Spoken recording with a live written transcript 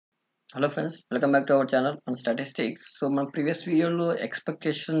Hello friends, welcome back to our channel on statistics. So my previous video lo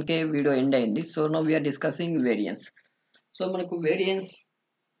expectation ke video end అయింది. So now we are discussing variance. So మనకు variance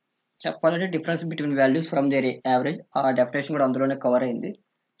చెప్పాలంటే difference between values from their average ఆ definition కూడా అందులోనే cover అయింది.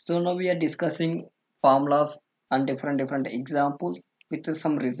 So now we are discussing formulas and different examples with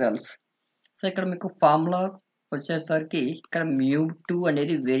some results. So ఇక్కడ మీకు formula వచ్చేసరికి ఇక్కడ mu2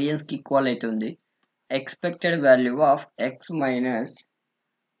 అనేది variance కి ఈక్వల్ అవుతుంది. Expected value of x minus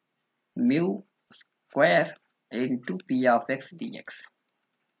mu square into p of x dx.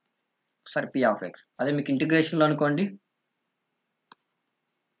 Sorry p of x అదే మీకు ఇంటిగ్రేషన్లో అనుకోండి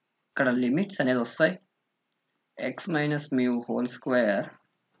ఇక్కడ లిమిట్స్ అనేది వస్తాయి x minus mu whole square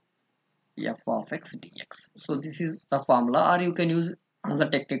f of x dx. So this is the formula, or you can use another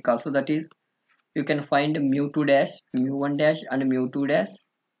technique also, that is you can find mu2 dash, mu1 dash and mu2 dash,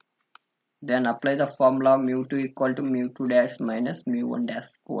 then apply the formula mu2 equal to mu2 dash minus mu1 dash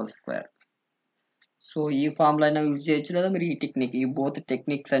whole square. So ఈ formula అయినా use చేయొచ్చు, లేదా మీరు ఈ technique, ఈ both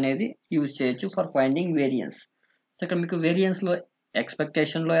techniques అనేది use చేయొచ్చు for finding variance. So ఇక్కడ మీకు వేరియన్స్లో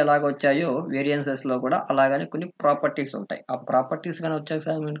ఎక్స్పెక్టేషన్లో ఎలాగ వచ్చాయో వేరియన్సెస్లో కూడా అలాగనే కొన్ని ప్రాపర్టీస్ ఉంటాయి. ఆ ప్రాపర్టీస్ కానీ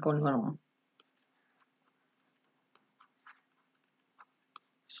వచ్చేసారి అనుకోండి మనం.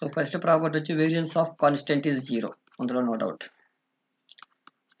 సో ఫస్ట్ ప్రాపర్టీ వచ్చి variance of constant is zero, అందులో no doubt.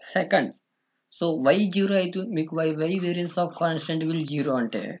 Second, so why zero అయితే మీకు why variance of constant will zero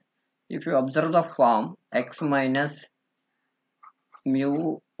అంటే, if you observe the form x minus mu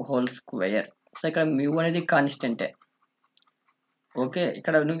whole square, so ఇక్కడ mu అనేది కాన్స్టెంటే. Okay,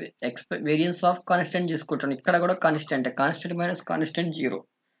 ఇక్కడ నువ్వు variance of constant తీసుకుంటాను, ఇక్కడ కూడా constant, constant minus constant zero.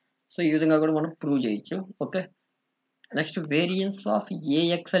 So ఈ విధంగా కూడా మనం ప్రూవ్ చేయొచ్చు. Okay, next variance of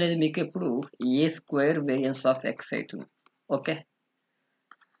AX అనేది మీకు ఎప్పుడు ఏ స్క్వేర్ వేరియన్స్ ఆఫ్ ఎక్స్ అవుతుంది. Okay,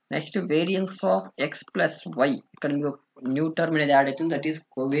 next variance of X plus why, ఇక్కడ మీకు న్యూ టర్మ్ అనేది యాడ్ అవుతుంది, that is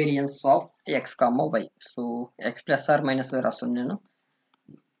covariance of X comma why. So X plus are minus y రాస్తుంది నేను,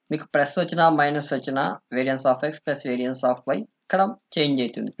 మీకు ప్లస్ వచ్చినా మైనస్ వచ్చినా variance of X plus variance of why ఇక్కడ చేంజ్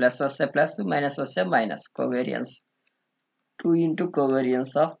అవుతుంది, ప్లస్ వస్తే ప్లస్ మైనస్ వస్తే minus, covariance 2 into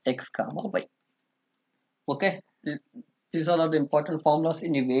covariance of x comma y. Okay, these are all the important formulas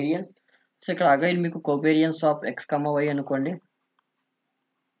in the variance. So ఇక్కడ again మీకు covariance of x comma y అనుకోండి,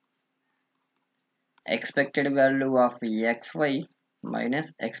 expected value of xy minus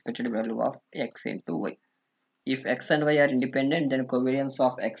expected value of x into y. If x and y are independent, then covariance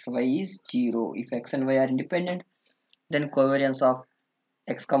of xy is 0. If x and y are independent, then covariance of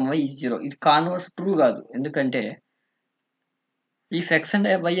x comma y is 0. ఇది converse true కాదు, ఎందుకంటే if x and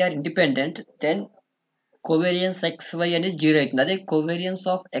y are independent, then covariance xy అనేది 0 అవుతుంది. అదే covariance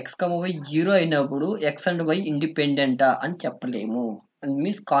of x comma y 0 అయినప్పుడు x and y ఇండిపెండెంటా అని చెప్పలేము, and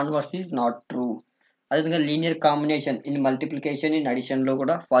means converse is not true. అదేవిధంగా linear combination in multiplication in అడిషన్లో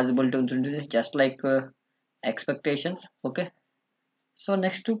కూడా పాసిబిలిటీ ఉంటుంది, just like expectations. Okay, so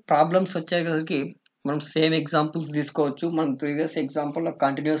next problems వచ్చేసరికి మనం సేమ్ ఎగ్జాంపుల్స్ తీసుకోవచ్చు. మనం ప్రీవియస్ ఎగ్జాంపుల్లో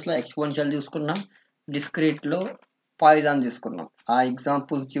కంటిన్యూస్లో ఎక్స్పోనెన్షియల్ తీసుకున్నాం, డిస్క్రీట్లో పాయిజాన్ తీసుకున్నాం. ఆ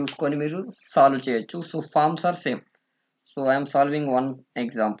ఎగ్జాంపుల్స్ చూసుకొని మీరు సాల్వ్ చేయొచ్చు. So forms are same. So I'm solving one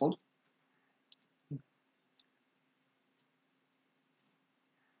example.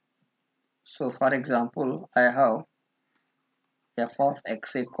 So for example, I have f of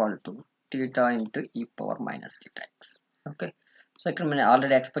x equal to theta into e power minus theta x. Okay, so ఇక్కడ మనం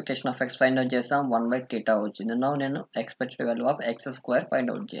already expectation of X find out చేసాం, 1/θ వచ్చింది. Now నేను expected value of X square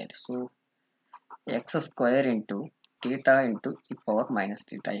find out చేయాలి. So X square into theta into e power minus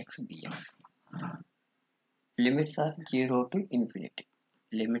theta x dx. Limits are 0 to infinity.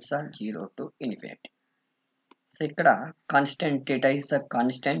 Limits are 0 to infinity. So ఇక్కడ constant theta is a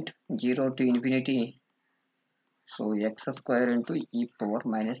constant, 0 to infinity. So x square into e power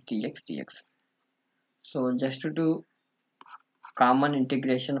minus tx dx. So just to do common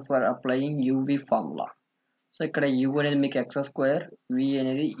integration for applying uv formula. So ఇక్కడ u అనేది మీకు x square, v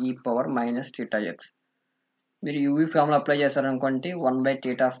అనేది e power minus theta x. మీరు UV formula apply చేశారనుకోండి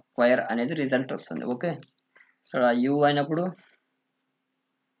 1/θ square అనేది result వస్తుంది. Okay, so you అయినప్పుడు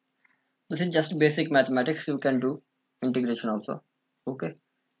this is just basic mathematics, you can do integration also. Okay,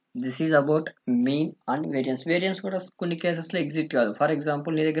 this is about mean and variance. Variance కూడా కొన్ని కేసెస్లో exit కాదు. For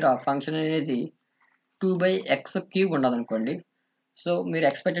example నీ దగ్గర ఫంక్షన్ అనేది 2/x³ ఉండదు అనుకోండి, సో మీరు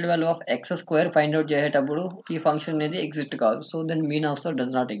expected value of X square find out చేసేటప్పుడు ఈ ఫంక్షన్ అనేది ఎగ్జిట్ కాదు. So then mean also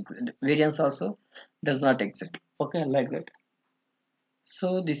does not exit, variance also does not exist. Okay, like that. So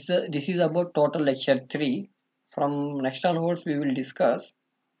this is about total lecture 3. From next onwards we will discuss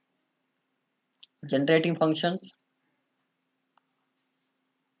generating functions,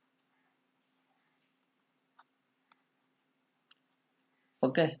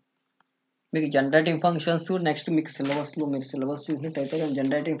 okay, మీకు generating functions next మీకు syllabus చూసినట్టయితే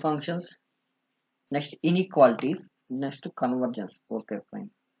generating functions next inequalities next convergence. Okay fine.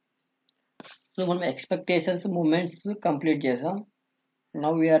 So మనం expectations moments complete చేసాం.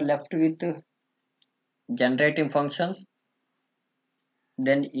 Now we are left with generating functions,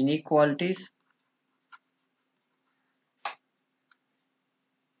 then inequalities,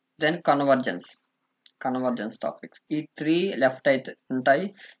 then convergence topics. ఈ 3 left అయితే ఉంటాయి.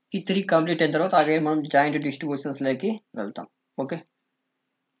 ఈ 3 complete అయిన తర్వాత అగైన్ మనం జాయింట్ డిస్ట్రిబ్యూషన్స్ లోకి వెళ్తాం. Okay,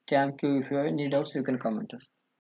 thank you. If you have any doubts you can comment.